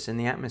efficacious in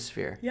the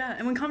atmosphere. Yeah,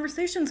 and when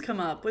conversations come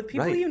up with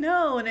people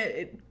and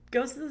it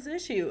goes to this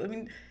issue, I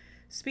mean,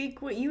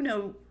 speak what you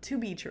know to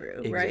be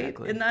true, right?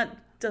 And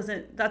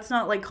that's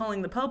not like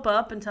calling the Pope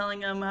up and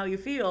telling him how you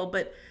feel,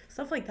 but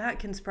stuff like that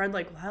can spread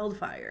like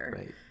wildfire.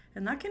 Right.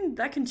 And that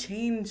can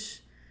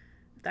change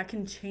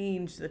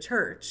the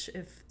church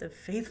if the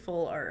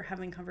faithful are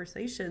having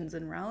conversations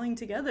and rallying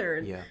together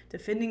and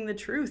defending the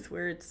truth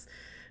where it's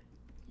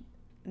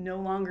no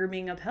longer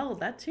being upheld.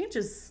 That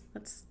changes.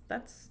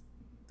 That's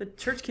the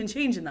church can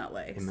change in that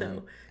way. Amen. So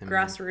Amen.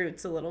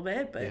 Grassroots a little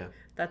bit, but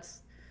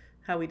that's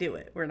how we do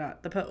it. We're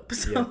not the Pope,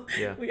 so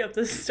we have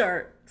to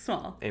start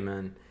small.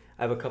 Amen.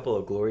 I have a couple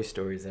of glory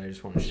stories that I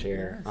just want to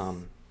share. Yes.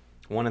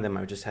 One of them,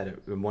 I just had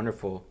a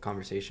wonderful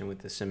conversation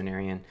with a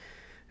seminarian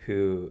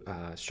who,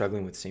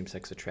 struggling with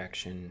same-sex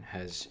attraction,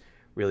 has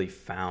really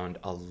found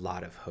a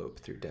lot of hope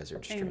through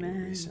Desert Stream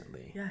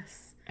recently.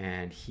 Yes.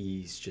 And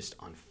he's just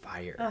on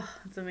fire. Oh,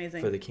 that's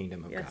amazing. For the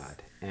kingdom of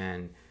God.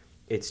 And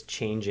it's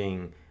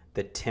changing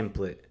the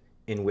template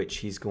in which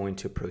he's going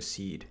to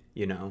proceed,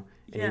 And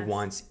he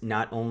wants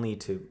not only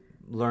to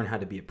learn how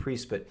to be a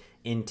priest, but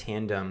in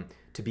tandem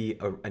to be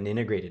an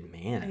integrated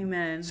man.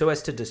 Amen. So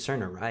as to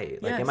discern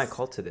aright. Like, am I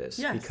called to this?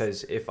 Yes.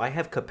 Because if I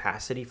have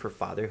capacity for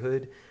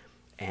fatherhood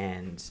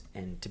and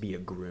to be a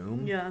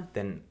groom,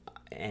 then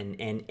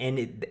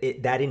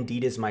that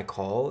indeed is my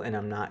call, and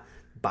I'm not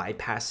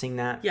bypassing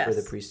that for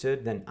the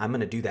priesthood, then I'm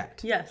going to do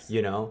that. Yes.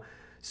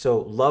 So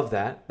love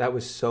that. That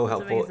was so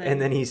helpful. amazing.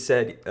 And then he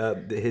said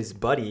his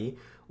buddy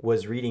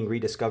was reading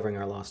Rediscovering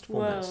Our Lost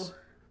Fullness. Whoa.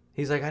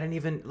 He's like, I didn't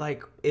even,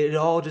 like, it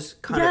all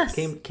just kind of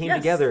came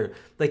together.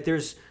 Like,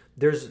 there's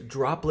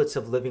droplets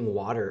of living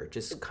water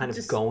just kind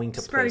of going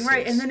to spreading, places.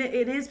 right? And then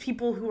it is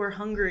people who are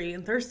hungry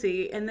and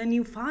thirsty, and then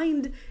you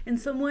find in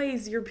some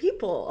ways your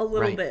people a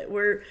little bit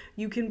where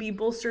you can be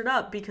bolstered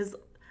up because,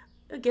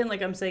 again,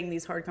 like I'm saying,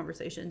 these hard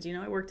conversations.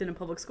 I worked in a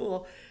public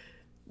school.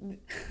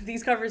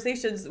 These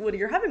conversations, what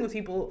you're having with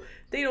people,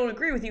 they don't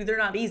agree with you. They're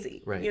not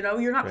easy. Right.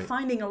 You're not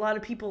finding a lot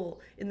of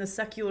people in the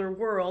secular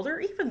world or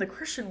even the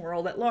Christian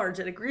world at large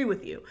that agree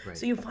with you. Right.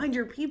 So you find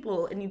your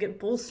people and you get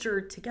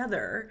bolstered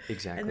together.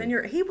 Exactly. And then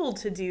you're able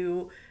to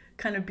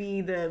be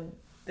the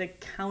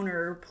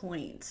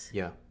counterpoint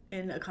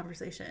in a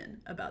conversation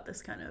about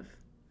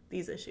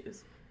these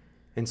issues.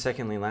 And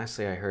secondly,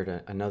 lastly, I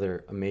heard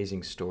another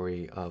amazing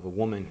story of a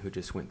woman who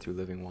just went through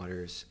Living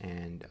Waters,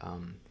 and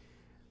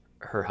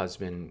her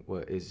husband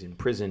is in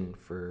prison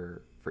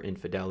for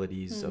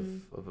infidelities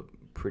of a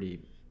pretty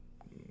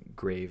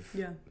grave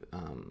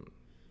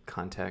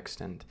context,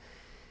 and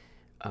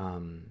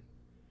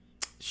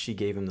she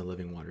gave him the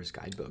Living Waters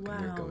guidebook,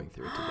 and they're going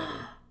through it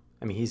together.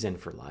 I mean, he's in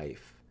for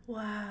life.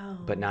 Wow.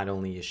 But not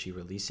only is she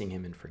releasing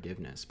him in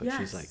forgiveness, but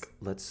she's like,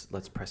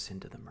 let's press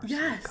into the mercy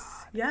of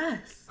God.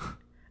 Yes.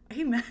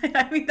 Amen.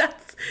 I mean,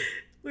 that's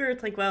where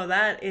it's like, wow,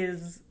 that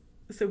is,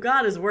 so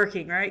God is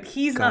working, right?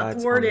 He's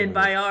not thwarted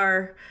by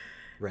our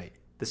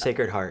The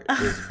Sacred Heart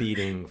is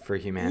beating for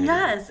humanity.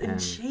 Yes,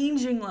 and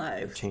changing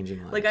lives.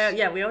 Changing lives.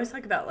 Like, we always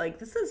talk about, like,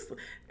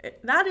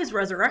 that is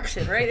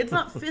resurrection, right? It's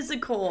not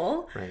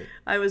physical. Right.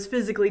 I was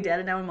physically dead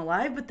and now I'm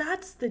alive, but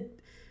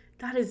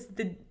that is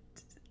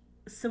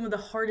some of the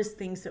hardest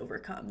things to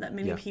overcome that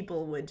many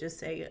people would just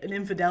say an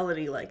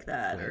infidelity like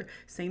that or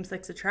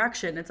same-sex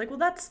attraction. It's like, well,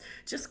 that's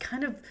just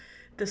kind of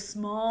the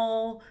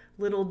small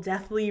little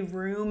deathly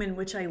room in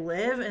which I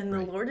live, and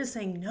the Lord is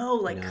saying,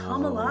 no,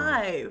 come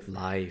alive.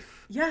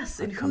 Life. Yes,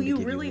 and who you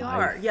really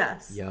are.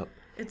 Yes. Yep.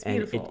 It's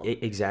beautiful. And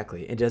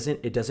exactly. It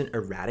doesn't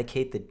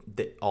eradicate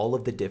all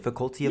of the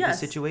difficulty of the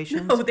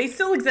situations. No, they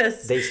still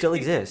exist. They still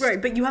exist.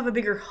 Right, but you have a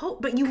bigger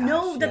hope. But you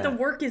know that the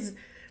work is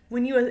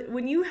when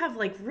you have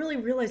like really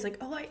realized like,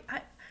 oh,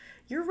 I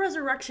your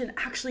resurrection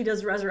actually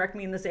does resurrect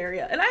me in this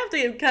area. And I have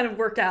to kind of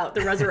work out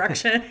the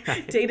resurrection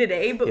day to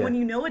day. But when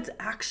you know it's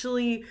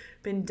actually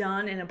been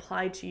done and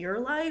applied to your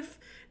life,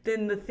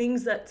 then the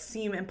things that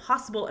seem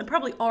impossible and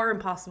probably are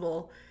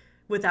impossible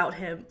without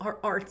him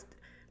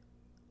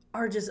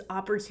are just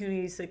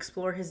opportunities to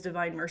explore his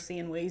divine mercy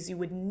in ways you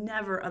would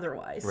never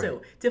otherwise. Right.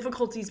 So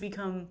difficulties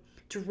become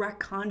direct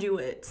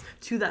conduits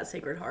to that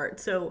Sacred Heart.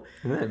 So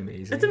isn't that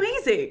amazing? It's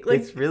amazing. Like,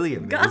 it's really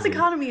amazing. God's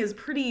economy is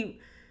pretty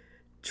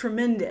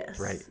tremendous.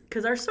 Right.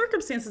 Because our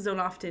circumstances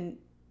don't often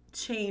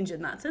change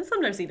in that sense.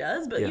 Sometimes he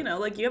does, but you know,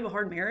 like you have a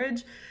hard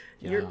marriage.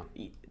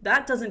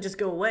 That doesn't just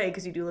go away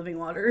because you do Living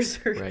Waters.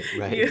 Or right.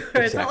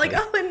 It's not like,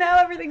 oh, and now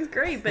everything's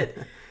great. But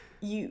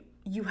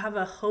you have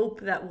a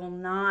hope that will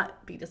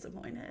not be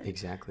disappointed.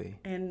 Exactly.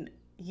 And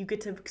you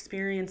get to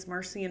experience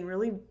mercy in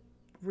really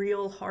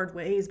real hard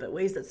ways, but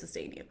ways that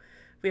sustain you.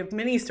 We have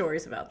many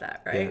stories about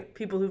that, right? Yeah.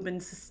 People who've been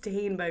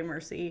sustained by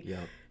mercy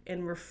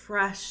and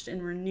refreshed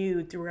and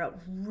renewed throughout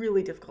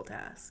really difficult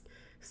tasks.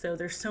 So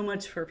there's so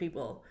much for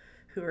people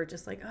who are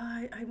just like,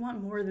 oh, I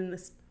want more than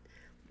this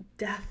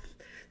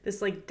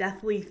like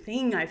deathly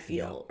thing I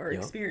feel or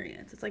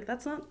experience. It's like,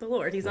 that's not the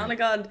Lord. He's not a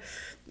God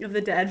of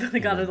the dead, but a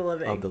God of the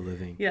living. Of the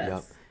living. Yes.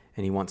 Yep.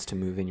 And he wants to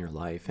move in your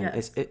life. And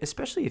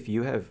especially if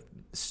you have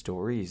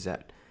stories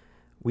that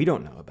we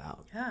don't know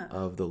about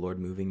of the Lord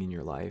moving in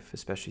your life,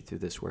 especially through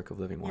this work of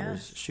Living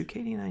Waters, shoot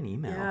Katie and I an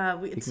email. Yeah,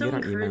 it's so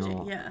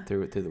encouraging.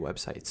 Through the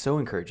website. It's so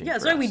encouraging. Yeah,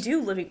 that's why we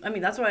do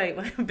that's why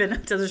I've been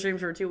at Desert Stream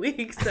for 2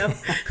 weeks. So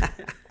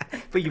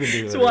but you've been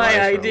doing it. That's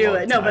why I do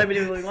it. No, but I've been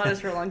doing Living Waters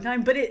for a long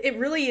time. But it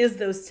really is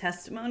those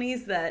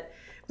testimonies that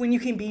when you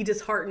can be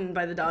disheartened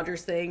by the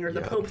Dodgers thing or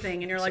the Pope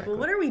thing, and you're like, well,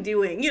 what are we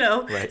doing? You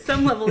know,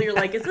 some level you're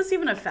like, is this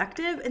even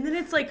effective? And then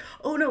it's like,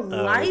 oh no,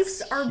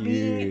 lives are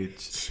being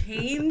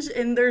changed,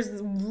 and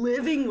there's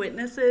living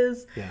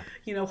witnesses,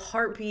 you know,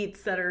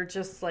 heartbeats that are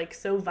just like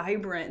so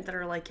vibrant that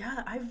are like,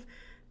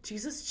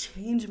 Jesus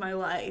changed my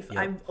life.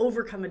 I've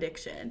overcome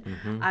addiction.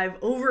 Mm-hmm. I've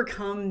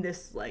overcome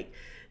this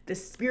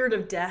spirit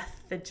of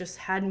death that just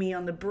had me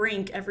on the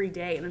brink every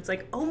day. And it's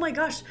like, oh my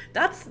gosh,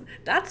 that's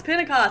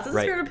Pentecost. That's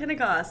the spirit of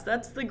Pentecost.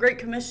 That's the Great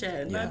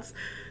Commission. Yeah.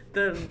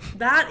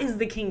 That is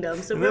the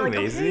kingdom. So we're like,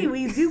 okay,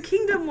 we do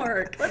kingdom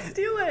work. Let's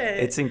do it.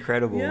 It's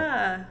incredible.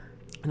 Yeah.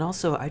 And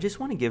also, I just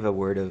want to give a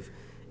word of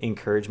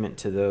encouragement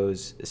to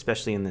those,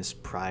 especially in this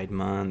Pride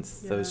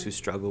Month, those who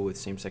struggle with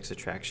same-sex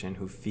attraction,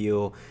 who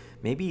feel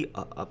maybe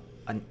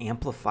an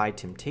amplified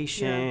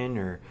temptation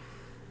or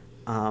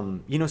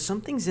you know,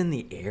 something's in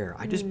the air.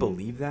 I just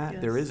believe that.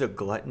 Yes. There is a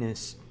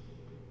gluttonous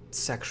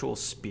sexual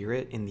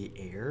spirit in the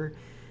air,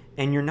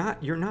 and you're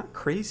not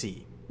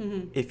crazy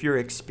if you're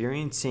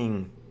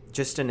experiencing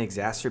just an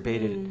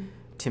exacerbated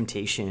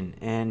temptation.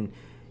 And,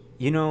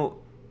 you know,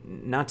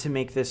 not to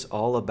make this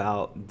all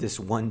about this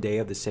one day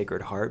of the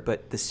Sacred Heart,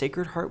 but the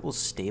Sacred Heart will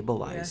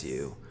stabilize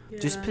you. Yeah.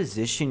 Just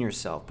position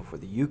yourself before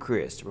the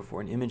Eucharist or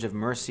before an image of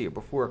mercy or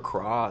before a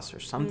cross or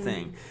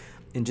something.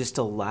 And just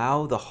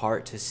allow the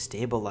heart to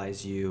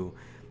stabilize you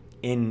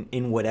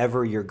in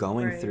whatever you're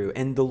going through.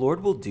 And the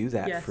Lord will do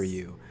that for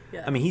you.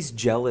 Yeah. I mean, he's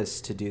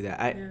jealous to do that.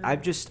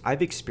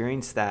 I've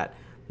experienced that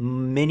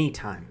many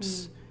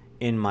times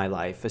in my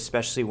life,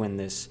 especially when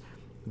this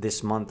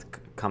month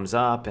comes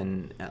up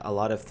and a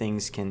lot of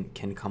things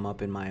can come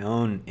up in my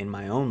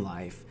own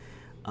life.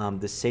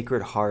 The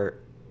Sacred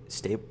Heart,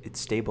 it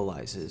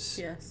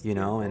stabilizes, you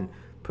know, and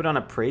put on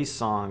a praise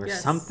song or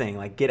something,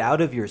 like get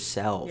out of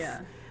yourself. Yeah.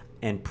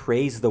 And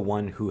praise the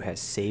one who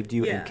has saved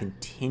you and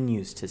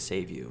continues to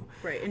save you.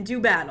 Right, and do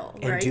battle,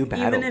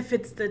 Even if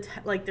it's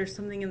there's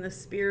something in the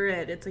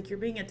spirit, it's like you're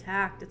being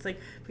attacked. It's like,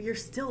 but you're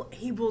still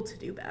able to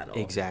do battle.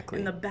 Exactly.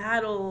 And the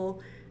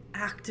battle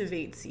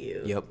activates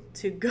you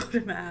to go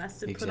to Mass,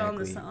 to put on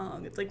the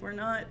song. It's like we're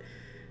not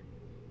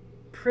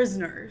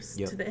prisoners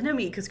to the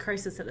enemy because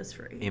Christ has set us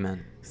free.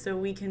 Amen. So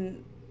we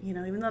can... You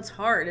know, even though it's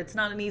hard, it's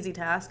not an easy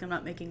task. I'm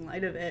not making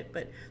light of it,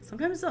 but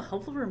sometimes it's a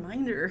helpful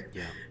reminder.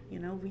 Yeah. You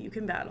know, you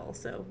can battle.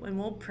 So, and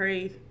we'll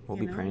pray. We'll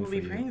be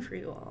praying for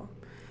you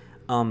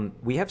all.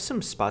 We have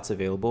some spots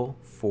available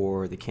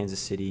for the Kansas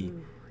City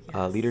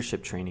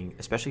leadership training,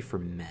 especially for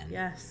men.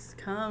 Yes,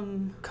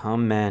 come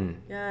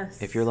men.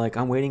 Yes. If you're like,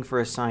 I'm waiting for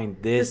a sign,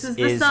 this is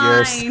the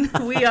sign. Your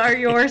sign. We are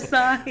your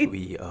sign.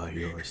 We are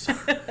your sign.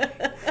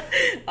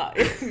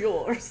 I am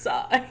your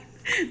sign.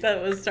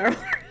 That was Star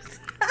Wars.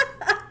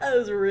 That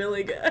was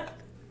really good.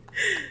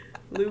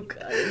 Luke,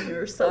 I am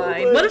your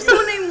sign. What if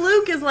someone named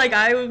Luke is like,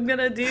 I'm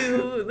gonna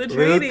do the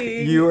training?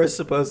 Luke, you are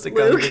supposed to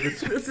come to the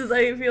training. This is how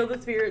you feel the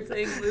spirit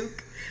saying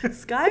Luke.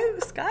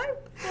 Skywalker?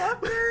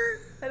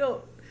 I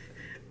don't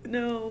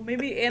know.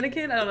 Maybe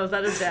Anakin? I don't know if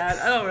that is dad.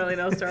 I don't really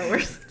know Star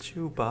Wars.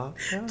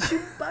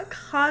 Chewbacca.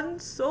 Han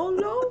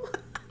Solo?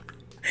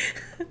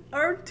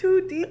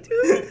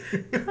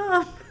 R2-D2?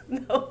 Come.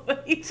 No,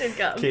 he should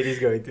come. Katie's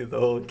going through the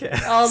whole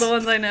cast. All the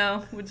ones I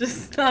know, which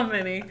is not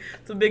many.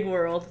 It's a big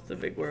world.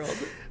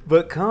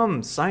 But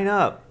come, sign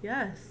up.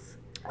 Yes.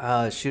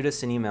 Shoot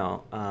us an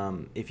email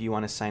if you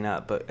want to sign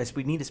up. But as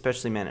we need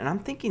especially men. And I'm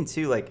thinking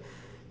too, like,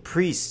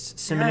 priests,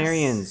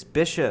 seminarians,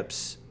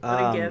 bishops.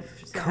 What a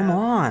gift. Come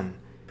on.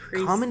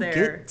 Priests come and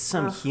there. get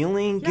some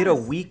healing. Yes. Get a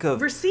week of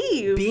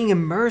being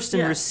immersed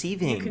and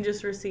receiving. You can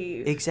just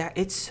receive.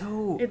 Exactly. It's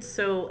so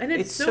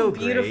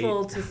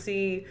beautiful great. To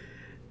see.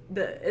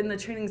 In the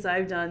trainings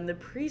I've done, the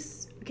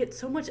priests get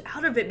so much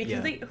out of it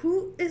because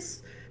who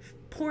is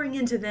pouring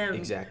into them?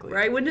 Exactly.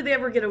 Right? When do they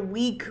ever get a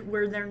week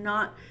where they're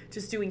not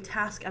just doing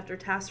task after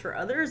task for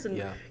others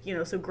and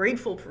so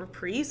grateful for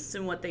priests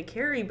and what they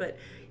carry, but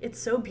it's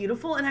so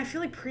beautiful. And I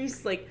feel like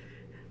priests, like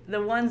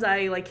the ones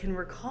I can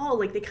recall,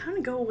 like they kind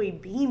of go away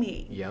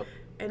beaming. Yep.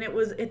 And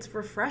it's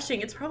refreshing.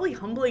 It's probably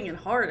humbling and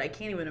hard. I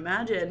can't even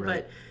imagine.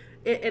 Right.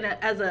 But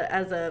as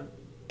a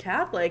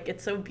Catholic,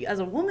 it's so, as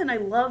a woman, I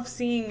love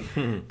seeing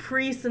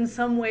priests in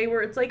some way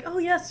where it's like, oh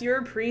yes, you're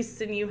a priest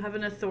and you have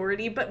an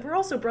authority, but we're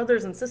also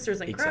brothers and sisters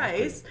in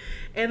Christ,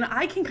 and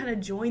I can kind of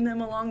join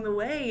them along the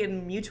way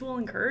in mutual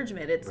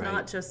encouragement. It's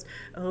not just,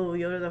 oh,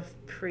 you're the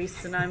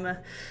priest and I'm a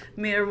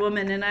mere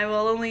woman and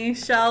I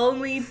shall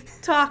only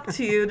talk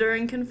to you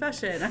during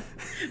confession,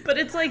 but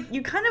it's like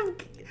you kind of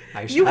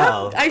I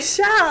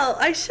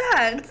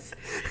shan't.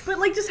 But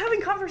like just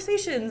having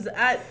conversations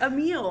at a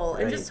meal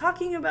and just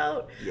talking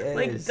about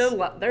like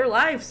their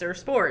lives, their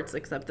sports,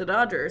 except the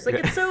Dodgers. Like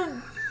it's so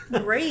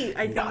great.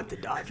 I think not the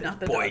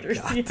Dodgers.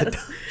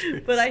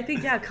 But I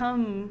think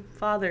come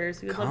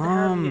fathers. We'd love to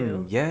have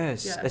you.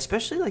 Yes,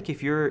 especially like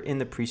if you're in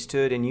the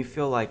priesthood and you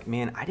feel like,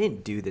 man, I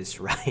didn't do this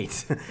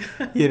right.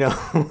 I've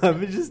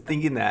been just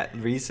thinking that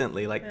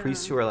recently. Like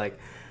priests who are like,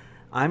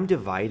 I'm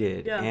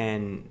divided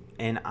and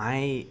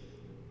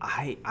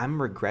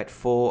I'm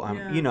regretful.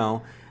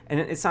 And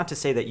it's not to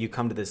say that you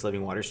come to this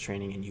Living Waters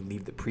training and you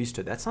leave the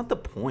priesthood. That's not the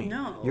point.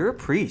 No. You're a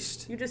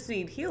priest. You just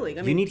need healing.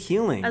 You need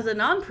healing. As a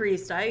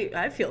non-priest,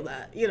 I feel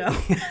that,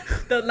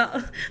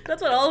 that's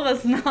what all of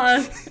us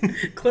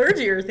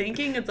non-clergy are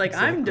thinking. It's like,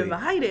 I'm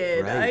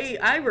divided. Right.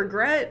 I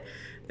regret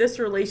this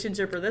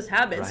relationship or this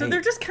habit. Right. So they're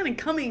just kind of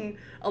coming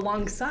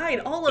alongside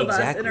all of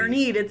us in our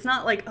need. It's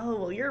not like, oh,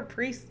 well, you're a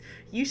priest.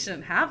 You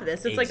shouldn't have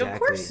this. It's like, of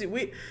course,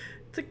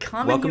 it's a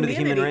common Welcome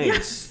humanity. To the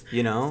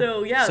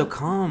human race, So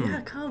come.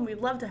 Yeah, come. We'd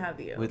love to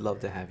have you. We'd love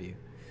to have you.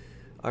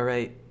 All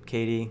right,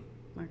 Katie.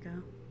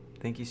 Marco.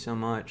 Thank you so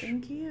much.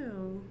 Thank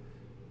you.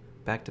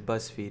 Back to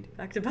BuzzFeed.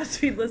 Back to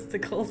BuzzFeed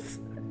listicles.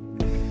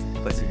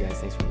 Bless you guys.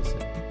 Thanks for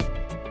listening.